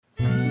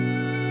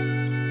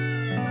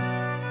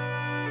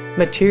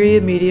Materia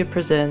Media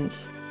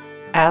presents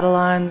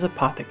Adeline's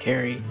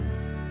Apothecary,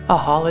 a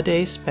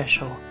holiday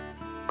special,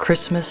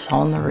 Christmas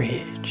on the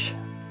Ridge.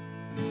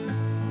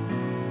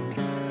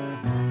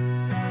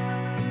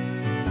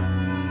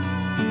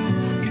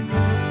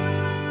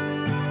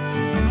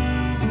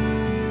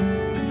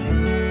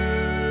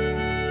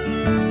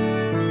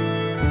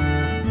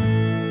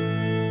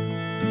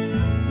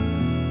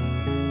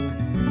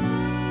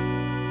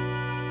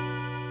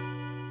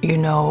 You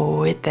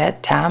know, at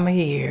that time of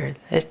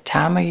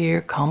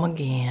year come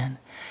again,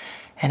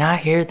 and I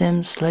hear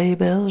them sleigh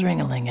bells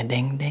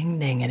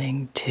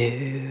ring-a-ling-a-ding-ding-ding-a-ding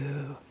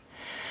too.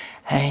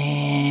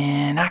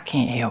 And I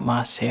can't help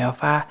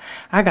myself. I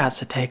got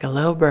to take a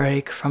little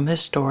break from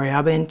this story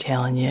I've been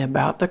telling you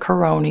about the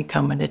corona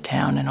coming to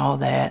town and all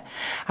that.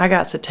 I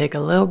got to take a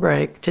little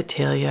break to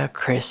tell you a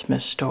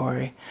Christmas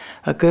story,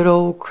 a good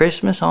old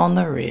Christmas on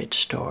the Ridge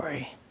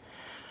story.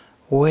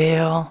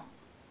 Well,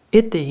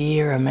 it's the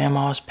year of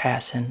Mama's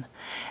passing,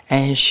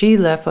 and she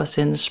left us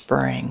in the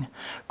spring.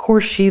 Of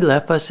course, she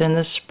left us in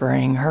the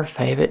spring, her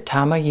favorite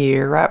time of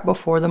year, right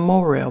before the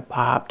morel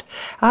popped.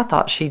 I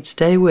thought she'd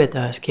stay with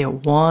us, get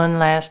one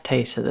last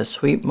taste of the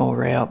sweet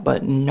morel,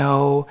 but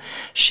no,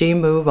 she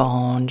moved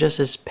on, just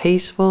as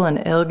peaceful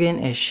and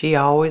elegant as she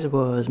always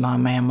was, my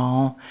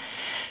Mama.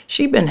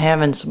 She'd been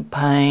having some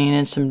pain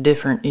and some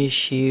different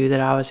issue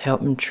that I was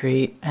helping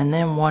treat, and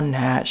then one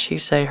night she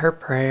say her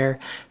prayer,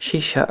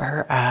 she shut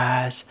her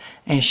eyes,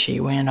 and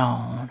she went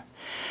on.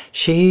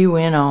 She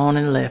went on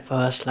and left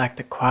us like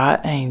the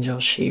quiet angel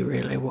she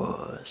really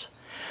was.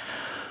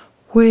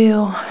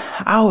 Well,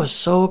 I was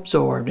so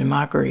absorbed in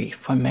my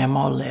grief when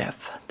Mama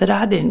left that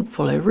I didn't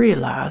fully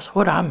realize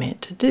what I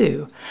meant to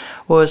do.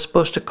 Was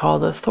supposed to call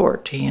the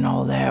authority and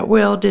all that.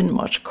 Well, it didn't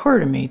much occur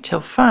to me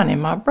till finally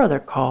my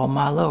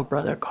little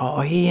brother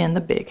called. He in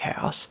the big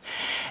house.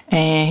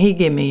 And he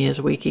give me his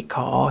weekly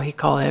call. He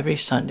called every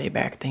Sunday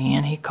back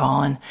then. He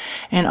calling,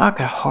 and I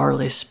could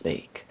hardly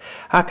speak.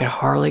 I could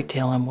hardly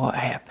tell him what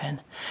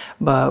happened.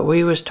 But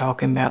we was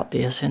talking about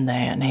this and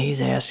that, and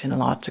he's asking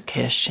lots of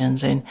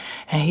questions, and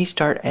he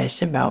started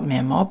asking about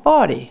Mama's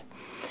body.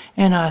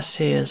 And I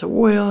says,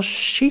 well,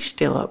 she's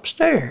still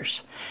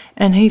upstairs.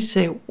 And he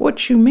said,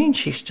 what you mean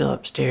she's still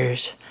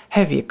upstairs?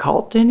 Have you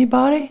called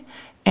anybody?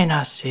 And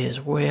I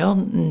says, well,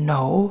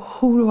 no,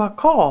 who do I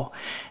call?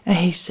 And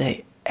he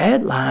say,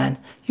 Adeline,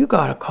 you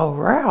gotta call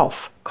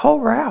Ralph. Call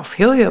Ralph,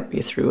 he'll help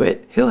you through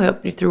it. He'll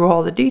help you through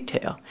all the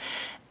detail.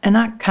 And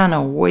I kind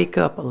of wake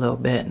up a little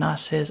bit, and I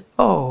says,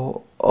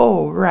 oh,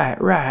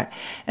 right.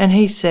 And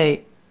he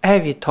say,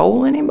 have you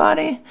told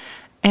anybody?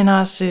 And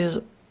I says,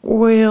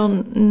 well,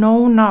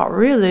 no, not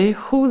really.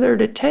 Who there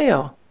to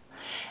tell?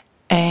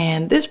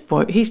 And this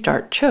boy, he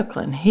start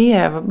chuckling. He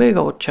have a big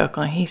old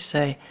chuckle, and he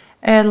say,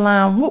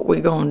 Adeline, what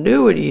we gonna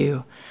do with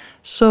you?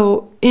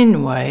 So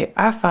anyway,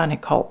 I finally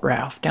called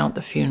Ralph down at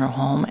the funeral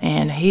home,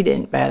 and he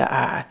didn't bat an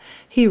eye.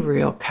 He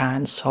real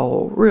kind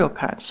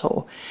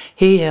soul.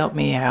 He helped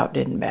me out,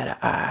 didn't bat an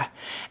eye.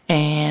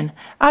 And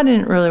I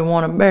didn't really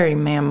want to bury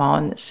Mama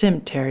in the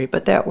cemetery,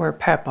 but that where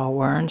Papa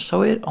were, and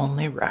so it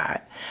only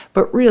right.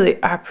 But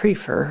really, I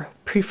prefer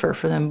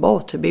for them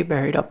both to be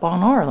buried up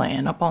on our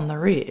land, up on the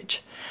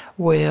ridge.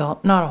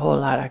 Well, not a whole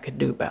lot I could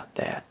do about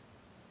that.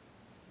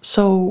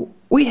 So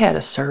we had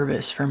a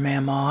service for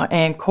Mama,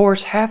 and of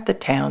course half the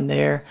town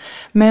there.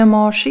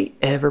 Mama, she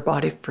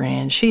everybody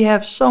friend. She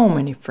have so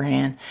many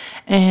friends,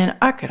 and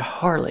I could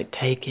hardly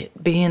take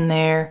it being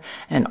there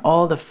and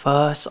all the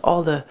fuss,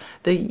 all the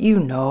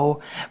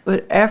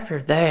But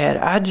after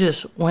that, I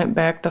just went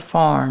back to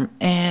farm,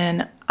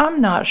 and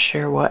I'm not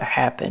sure what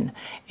happened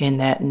in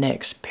that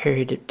next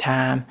period of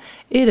time.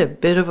 It a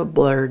bit of a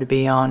blur, to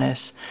be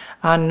honest.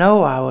 I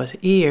know I was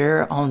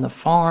here on the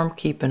farm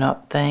keeping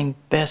up things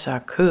best I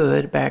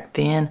could back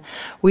then.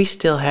 We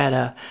still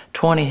had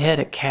 20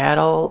 head of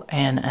cattle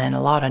and a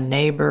lot of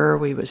neighbor.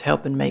 We was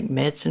helping make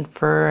medicine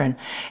for and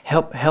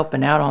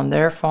helping out on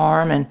their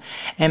farm.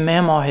 And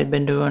Mama had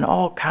been doing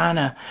all kind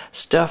of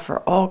stuff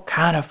for all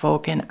kind of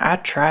folk, and I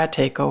tried to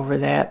take over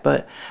that,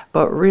 but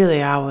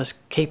really I was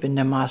keeping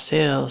to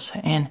myself.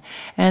 And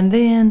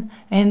then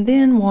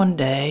one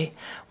day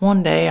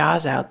I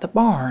was out the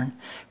barn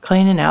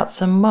cleaning out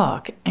some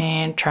muck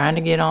and trying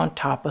to get on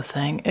top of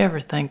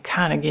everything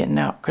kind of getting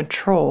out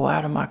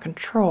of my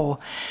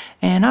control.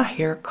 And I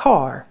hear a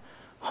car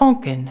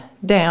honking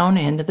down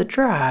into the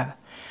drive.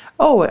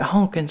 Oh, it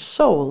honking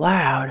so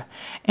loud,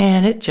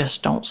 and it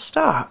just don't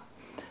stop.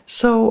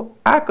 So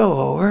I go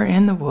over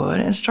in the wood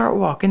and start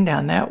walking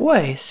down that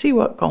way, see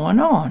what's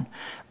going on,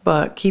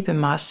 but keeping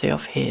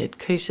myself hid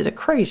case of the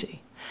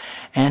crazy.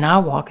 And I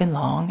walking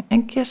along,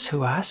 and guess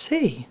who I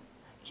see?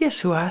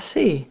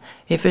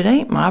 If it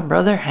ain't my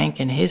brother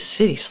Hank in his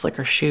city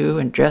slicker shoe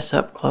and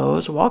dress-up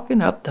clothes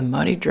walking up the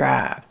muddy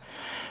drive.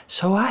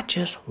 So I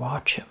just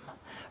watch him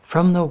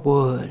from the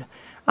wood.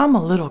 I'm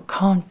a little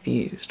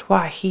confused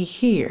why he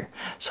here.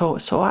 So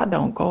I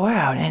don't go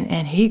out,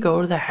 and he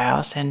go to the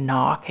house and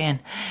knock,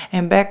 and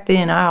back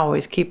then I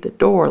always keep the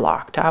door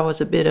locked. I was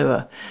a bit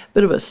of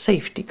a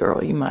safety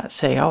girl, you might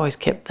say. I always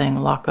kept things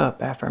locked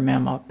up after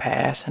Mama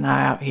passed, and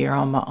I out here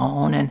on my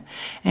own,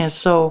 and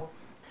so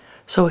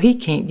he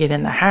can't get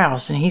in the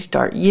house, and he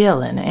start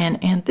yelling,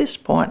 and at this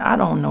point I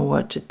don't know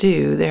what to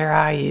do. There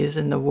I is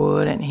in the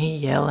wood, and he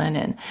yelling,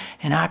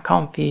 and I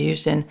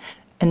confused, and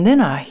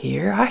then I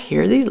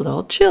hear these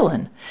little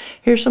chillin'.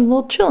 Hear some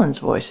little chillin's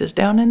voices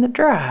down in the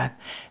drive,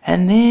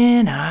 and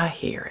then I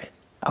hear it.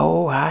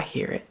 Oh, I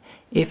hear it.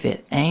 If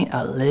it ain't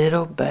a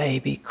little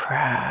baby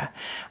cry.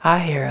 I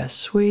hear a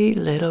sweet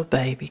little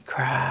baby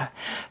cry.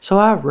 So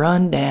I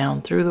run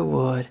down through the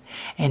wood,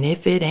 and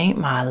if it ain't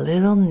my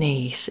little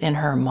niece in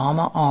her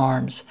mama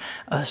arms,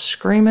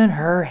 a-screaming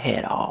her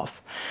head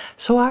off.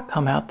 So I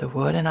come out the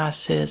wood, and I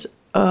says,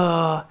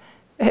 hello,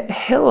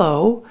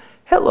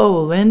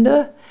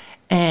 Linda.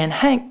 And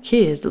Hank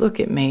kids look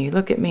at me,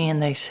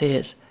 and they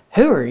says,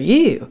 who are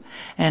you?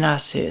 And I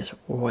says,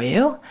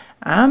 well,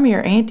 I'm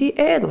your Auntie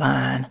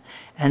Adeline.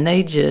 And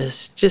they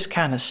just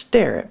kind of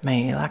stare at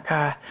me like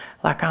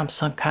I'm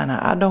some kind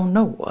of I don't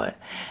know what.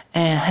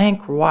 And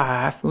Hank's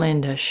wife,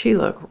 Linda, she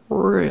looked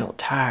real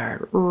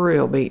tired,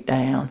 real beat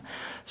down.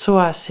 So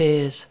I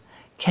says,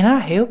 can I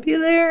help you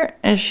there?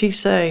 And she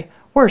say,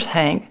 where's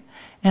Hank?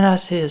 And I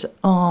says,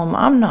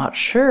 I'm not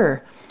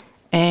sure.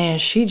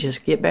 And she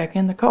just get back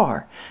in the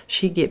car.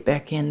 She get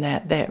back in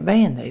that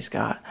van they's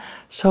got.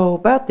 So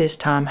about this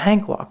time,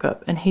 Hank walk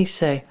up and he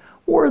say,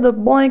 where the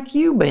blank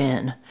you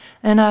been?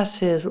 And I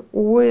says,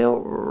 well,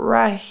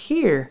 right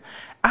here.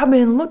 I've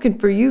been looking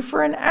for you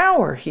for an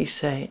hour, he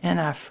say.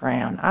 And I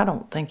frown. I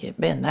don't think it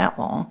been that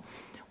long.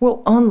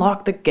 Well,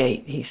 unlock the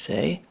gate, he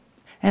say.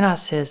 And I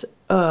says,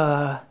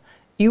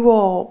 you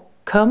all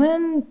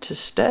coming to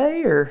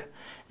stay or?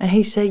 And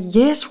he say,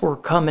 yes, we're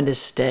coming to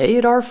stay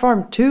at our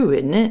farm too,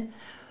 isn't it?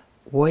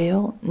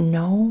 Well,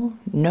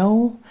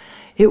 no,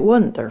 it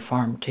wasn't their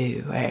farm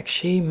too,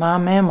 actually. My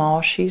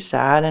mama, she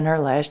decided in her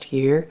last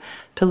year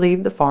to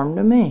leave the farm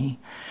to me.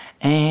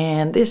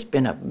 And this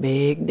been a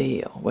big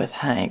deal with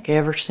Hank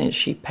ever since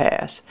she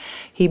passed.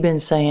 He been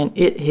saying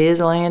it his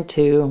land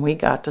too, and we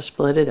got to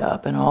split it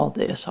up and all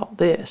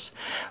this.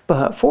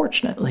 But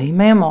fortunately,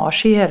 Mama,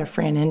 she had a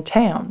friend in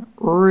town,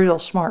 real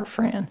smart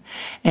friend,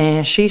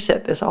 and she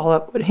set this all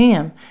up with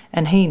him,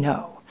 and he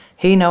know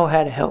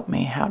how to help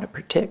me, how to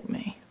protect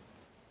me.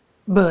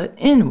 But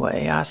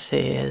anyway, I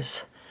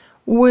says,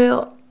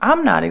 well,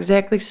 I'm not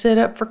exactly set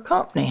up for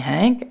company,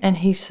 Hank. And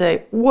he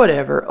say,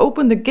 whatever,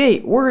 open the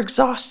gate. We're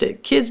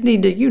exhausted. Kids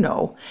need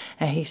to,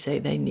 And he say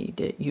they need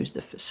to use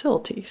the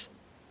facilities.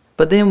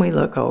 But then we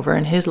look over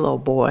and his little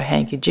boy,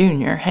 Hanky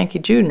Jr.,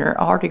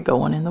 already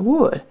going in the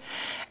wood.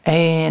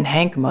 And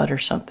Hank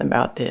mutters something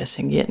about this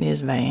and getting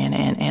his van.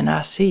 And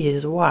I see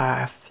his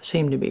wife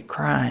seem to be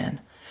crying.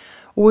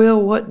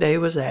 Well, what day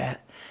was that?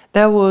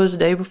 That was the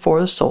day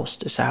before the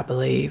solstice, I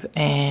believe,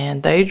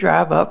 and they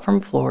drive up from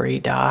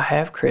Florida,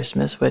 have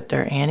Christmas with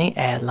their Auntie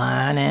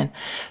Adeline and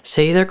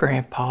see their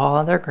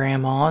grandpa, their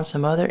grandma, and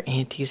some other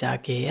aunties, I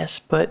guess.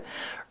 But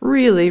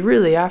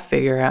really, I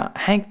figure out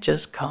Hank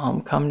just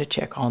come to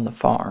check on the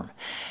farm.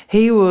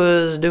 He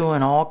was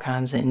doing all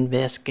kinds of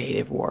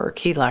investigative work.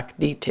 He like a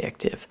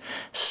detective,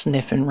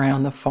 sniffing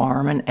around the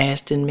farm and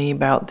asking me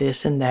about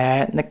this and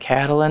that, and the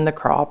cattle and the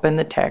crop and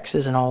the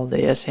taxes and all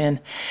this. And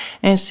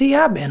see,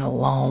 I've been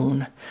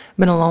alone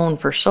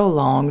for so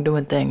long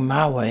doing things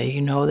my way,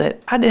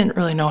 that I didn't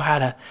really know how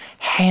to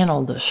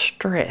handle the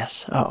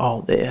stress of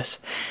all this.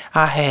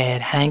 I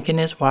had Hank and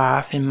his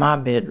wife in my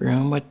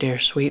bedroom with their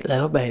sweet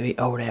little baby.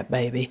 Oh, that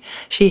baby.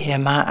 She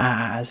had my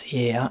eyes,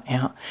 yeah.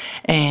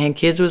 And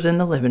kids was in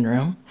the living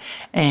room,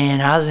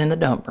 and I was in the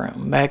dump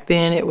room. Back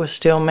then, it was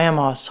still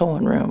Mama's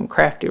sewing room,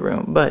 crafty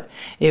room, but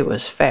it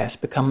was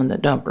fast becoming the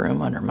dump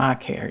room under my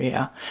care,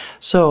 yeah.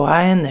 So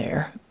I in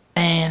there,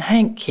 and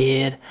Hank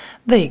kid,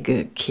 they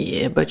good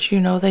kid, but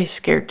they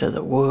scared to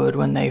the wood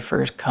when they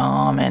first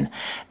come, and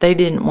they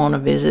didn't want to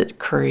visit the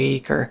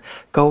creek or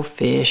go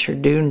fish or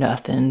do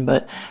nothing.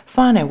 But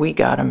finally we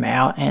got 'em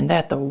out, and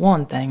that the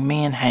one thing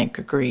me and Hank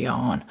agree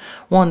on,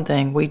 one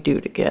thing we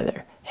do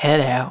together, head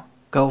out,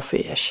 go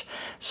fish.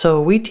 So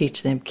we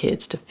teach them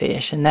kids to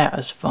fish, and that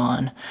was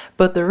fun.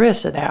 But the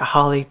rest of that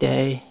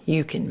holiday,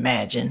 you can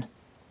imagine.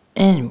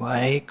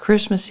 Anyway,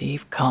 Christmas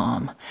Eve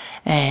come,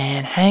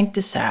 and Hank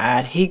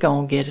decide he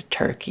gonna get a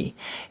turkey.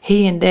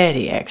 He and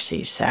Daddy actually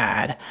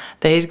decide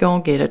they's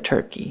gonna get a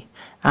turkey.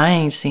 I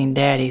ain't seen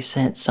Daddy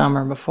since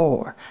summer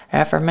before.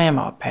 After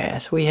Mama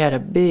passed, we had a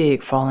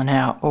big falling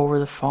out over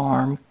the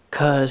farm,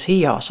 'cause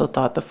he also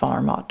thought the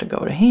farm ought to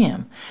go to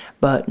him.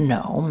 But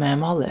no,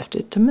 Mama left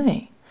it to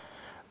me.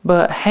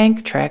 But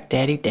Hank tracked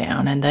Daddy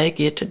down, and they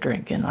get to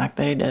drinking like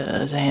they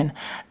does, and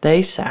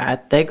they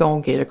decide they gonna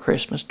get a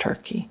Christmas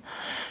turkey.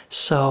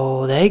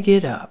 So they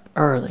get up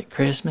early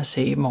Christmas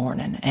Eve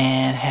morning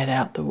and head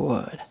out the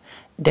wood.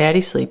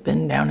 Daddy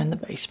sleeping down in the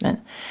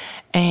basement,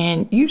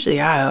 And usually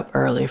I up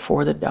early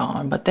for the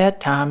dawn, but that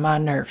time my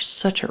nerves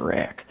such a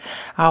wreck.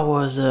 I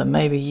was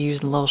maybe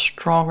using a little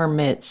stronger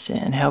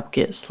medicine, help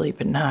get sleep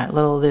at night. A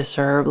little of this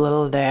herb, a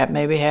little of that,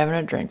 maybe having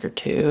a drink or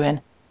two.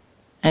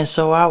 And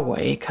so I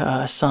wake,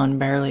 sun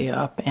barely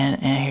up,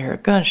 and hear a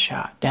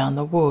gunshot down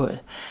the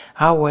wood.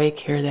 I wake,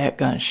 hear that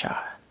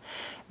gunshot.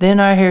 Then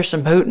I hear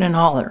some hooting and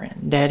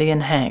hollering, Daddy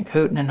and Hank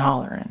hooting and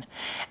hollering.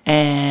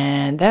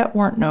 And that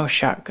weren't no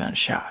shotgun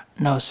shot.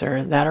 No,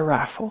 sir, that a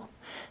rifle.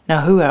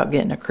 Now, who out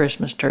getting a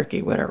Christmas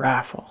turkey with a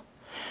rifle?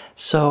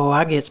 So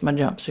I gets my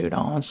jumpsuit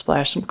on,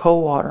 splash some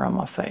cold water on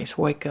my face,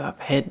 wake up,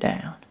 head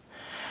down.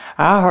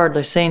 I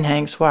hardly seen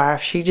Hank's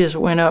wife. She just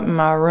went up in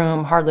my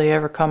room, hardly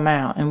ever come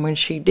out, and when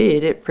she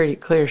did, it pretty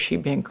clear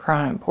she'd been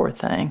crying, poor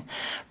thing.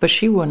 But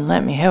she wouldn't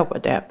let me help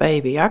with that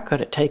baby. I could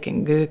have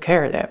taken good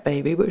care of that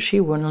baby, but she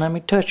wouldn't let me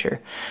touch her.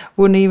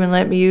 Wouldn't even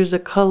let me use the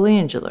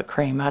calendula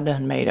cream I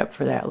done made up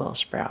for that little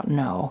sprout,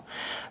 no.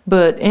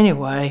 But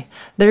anyway,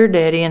 their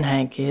Daddy and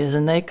Hank is,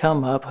 and they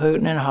come up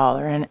hooting and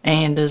hollering,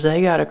 and does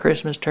they got a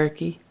Christmas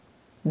turkey?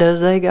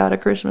 Does they got a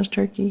Christmas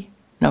turkey?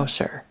 No,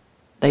 sir.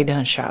 They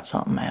done shot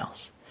something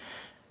else.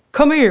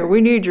 Come here,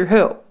 we need your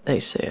help, they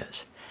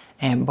says.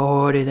 And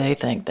boy, do they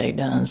think they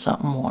done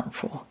something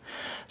mournful.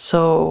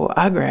 So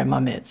I grab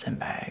my medicine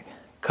bag,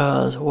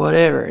 'cause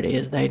whatever it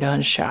is they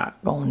done shot,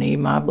 gonna need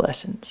my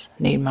blessings,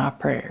 need my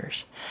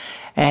prayers.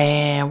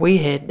 And we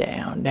head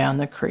down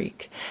the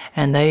creek,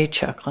 and they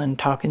chuckling,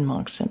 talking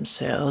amongst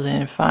themselves,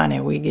 and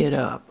finally we get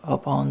up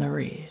on the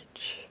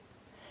ridge.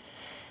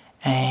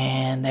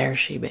 And there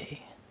she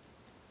be.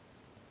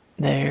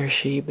 There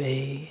she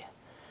be.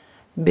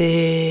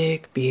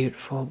 Big,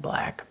 beautiful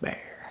black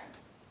bear.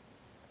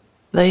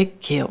 They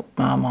killed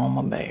my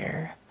mama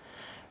bear.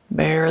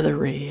 Bear of the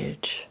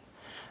ridge.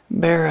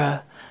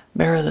 Bear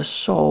of the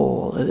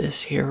soul of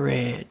this here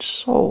ridge.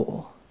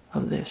 Soul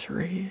of this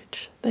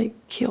ridge. They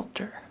killed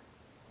her.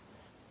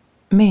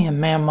 Me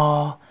and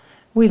Mamaw,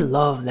 we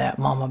loved that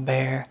mama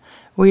bear.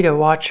 We'd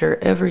watch her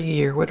every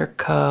year with her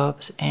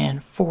cubs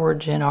and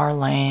foraging our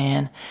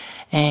land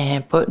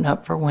and putting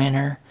up for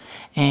winter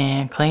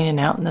and cleaning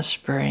out in the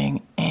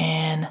spring,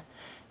 and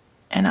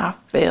I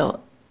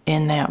felt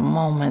in that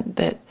moment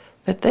that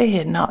they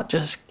had not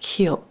just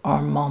killed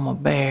our mama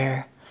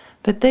bear,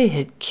 that they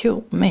had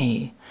killed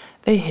me.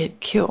 They had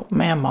killed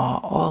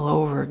Mamaw all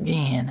over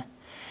again.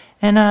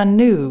 And I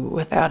knew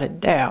without a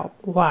doubt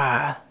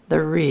why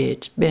the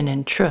ridge been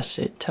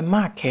entrusted to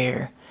my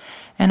care,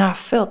 and I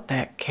felt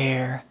that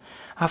care.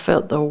 I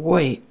felt the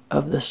weight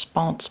of the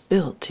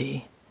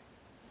responsibility.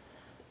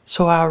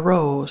 So I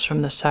rose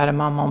from the side of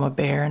my mama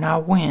bear, and I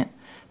went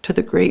to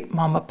the great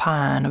mama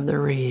pine of the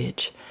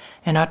ridge,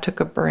 and I took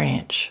a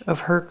branch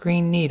of her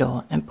green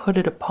needle and put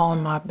it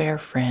upon my bear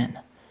friend,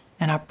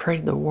 and I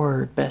prayed the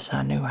word best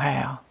I knew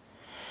how.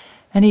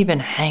 And even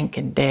Hank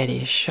and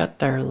Daddy shut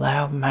their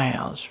loud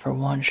mouths for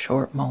one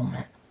short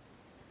moment.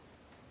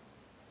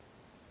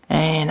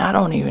 And I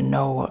don't even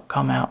know what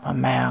come out my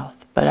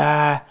mouth, but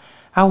I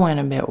went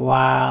a bit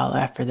wild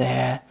after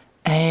that,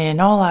 and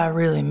all I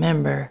really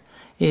remember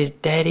is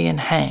Daddy and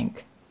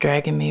Hank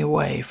dragging me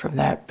away from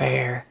that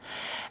bear.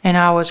 And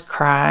I was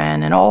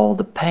crying, and all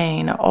the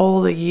pain,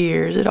 all the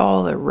years, it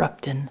all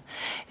erupting.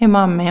 And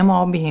my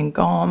Mamaw being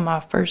gone, my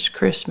first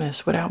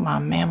Christmas without my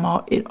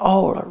Mamaw, it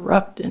all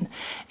erupting.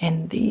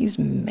 And these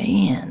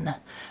men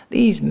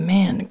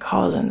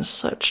causing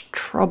such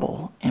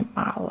trouble in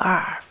my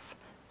life,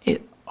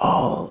 it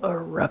all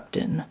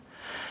erupting.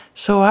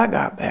 So I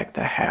got back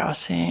to the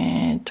house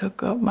and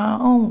took up my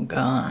own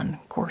gun.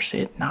 Of course,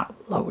 it not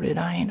loaded.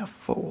 I ain't a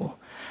fool.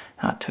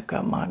 I took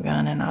up my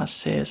gun and I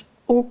says,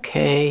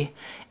 okay,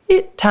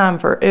 it's time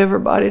for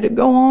everybody to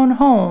go on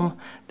home.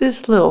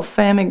 This little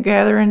family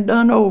gathering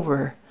done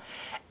over.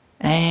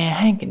 And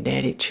Hank and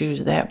Daddy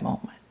choose that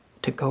moment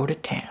to go to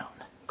town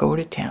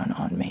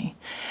on me.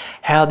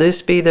 How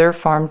this be their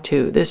farm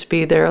too, this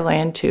be their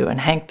land too,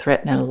 and Hank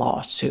threatening a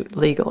lawsuit,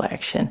 legal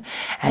action,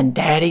 and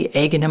Daddy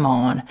egging him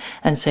on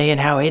and saying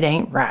how it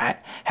ain't right,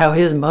 how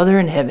his mother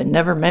in heaven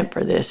never meant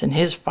for this, and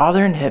his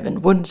father in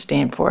heaven wouldn't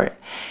stand for it.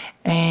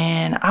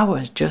 And I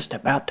was just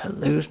about to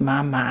lose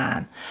my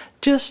mind,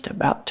 just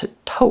about to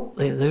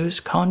totally lose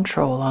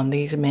control on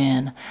these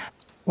men.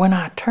 When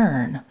I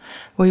turn,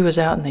 we was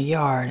out in the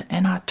yard,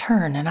 and I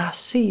turn and I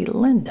see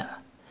Linda.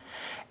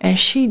 And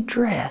she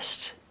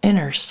dressed in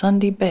her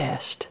Sunday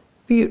best,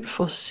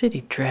 beautiful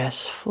city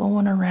dress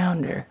flowing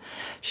around her.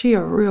 She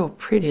a real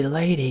pretty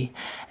lady,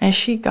 and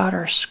she got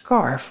her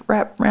scarf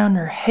wrapped round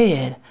her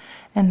head,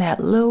 and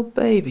that little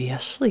baby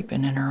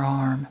a-sleeping in her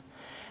arm.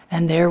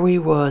 And there we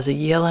was,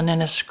 a-yelling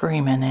and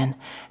a-screaming,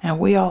 and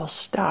we all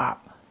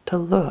stopped to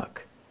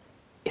look.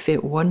 If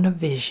it wasn't a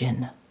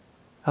vision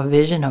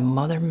of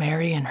Mother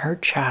Mary and her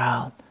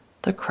child,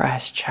 the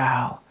Christ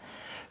child,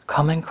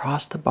 coming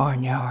across the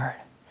barnyard.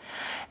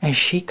 And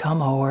she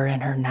come over in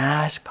her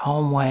nice,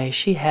 calm way.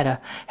 She had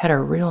a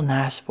real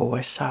nice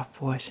voice, soft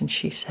voice, and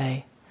she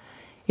say,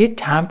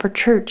 "It's time for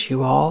church,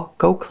 you all.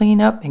 Go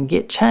clean up and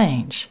get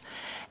changed."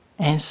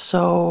 And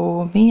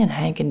so me and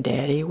Hank and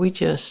Daddy, we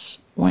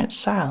just went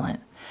silent.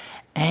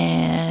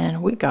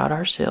 and we got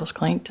ourselves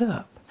cleaned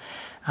up.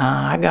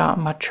 I got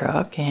in my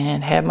truck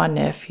and had my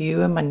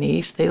nephew and my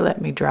niece. They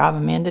let me drive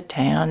them into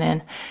town,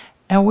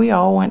 and we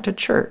all went to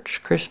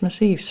church,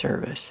 Christmas Eve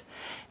service.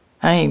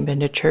 I ain't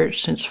been to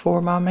church since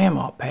 'fore my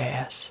mama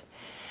passed.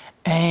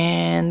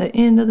 And the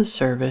end of the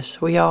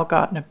service, we all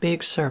got in a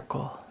big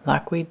circle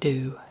like we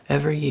do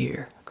every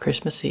year,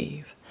 Christmas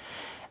Eve.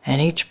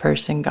 And each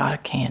person got a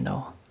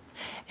candle.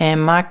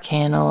 And my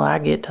candle, I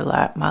get to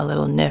light my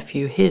little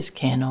nephew his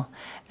candle,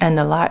 and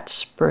the light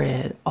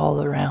spread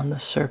all around the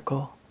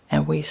circle,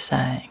 and we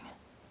sang.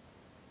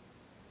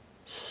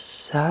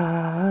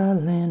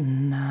 Silent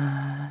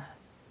night,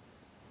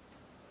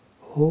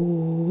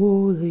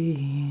 holy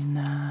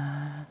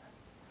night,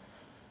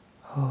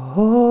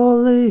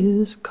 all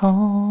is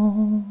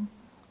calm,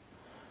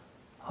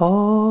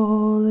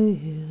 all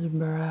is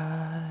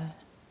bright,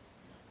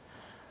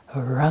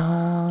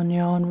 around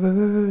yon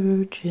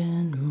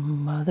virgin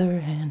mother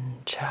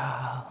and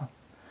child.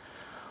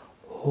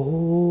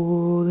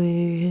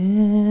 Holy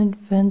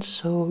infant,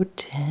 so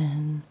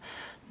tender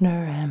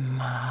and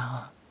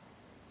mild,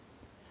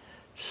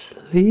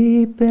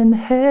 sleep in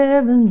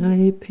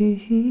heavenly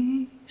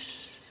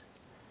peace,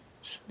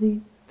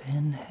 sleep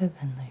in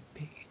heavenly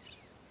peace.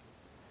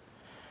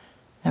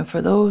 And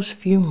for those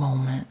few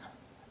moments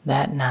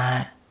that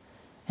night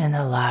in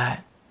the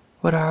light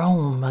with our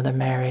own Mother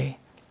Mary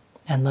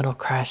and little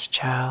Christ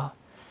child,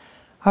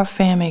 our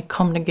family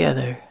come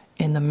together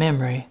in the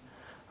memory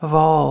of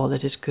all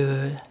that is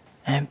good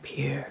and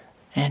pure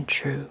and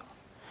true.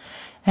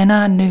 And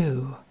I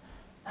knew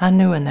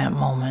in that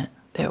moment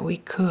that we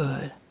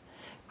could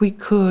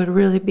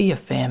really be a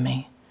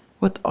family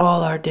with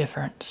all our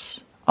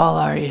difference, all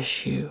our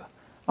issue,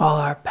 all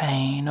our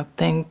pain of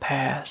thing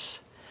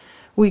past.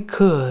 We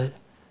could,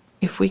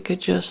 if we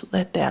could just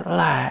let that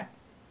light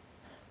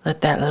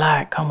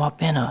come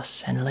up in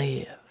us and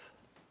live.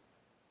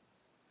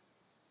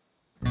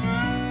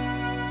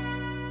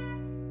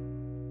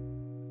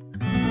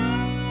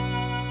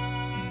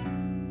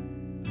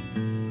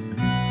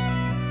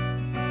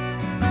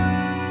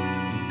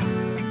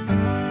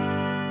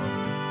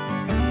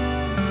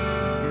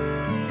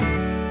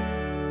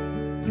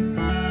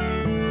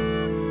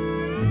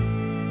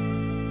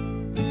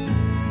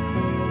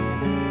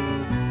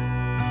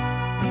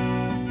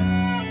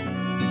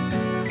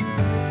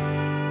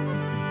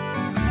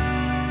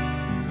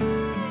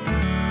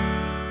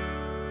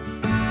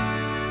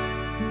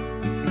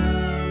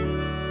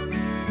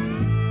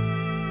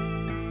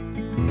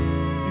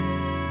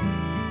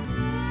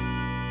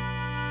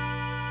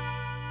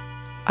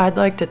 I'd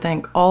like to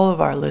thank all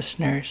of our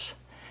listeners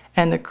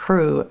and the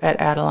crew at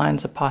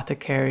Adeline's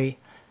Apothecary,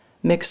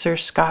 mixer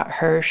Scott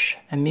Hirsch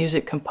and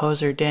music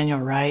composer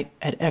Daniel Wright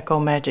at Echo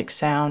Magic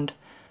Sound,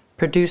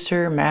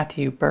 producer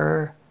Matthew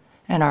Burr,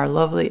 and our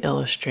lovely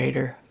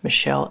illustrator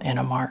Michelle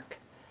Enemark.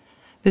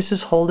 This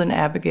is Holden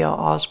Abigail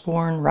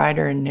Osborne,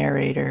 writer and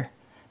narrator,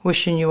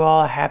 wishing you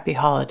all a happy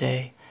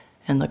holiday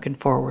and looking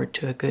forward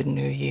to a good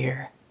new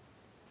year.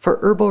 For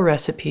herbal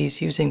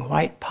recipes using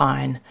white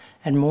pine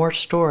and more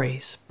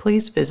stories,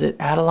 please visit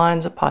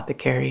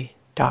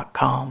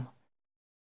Adeline'sApothecary.com.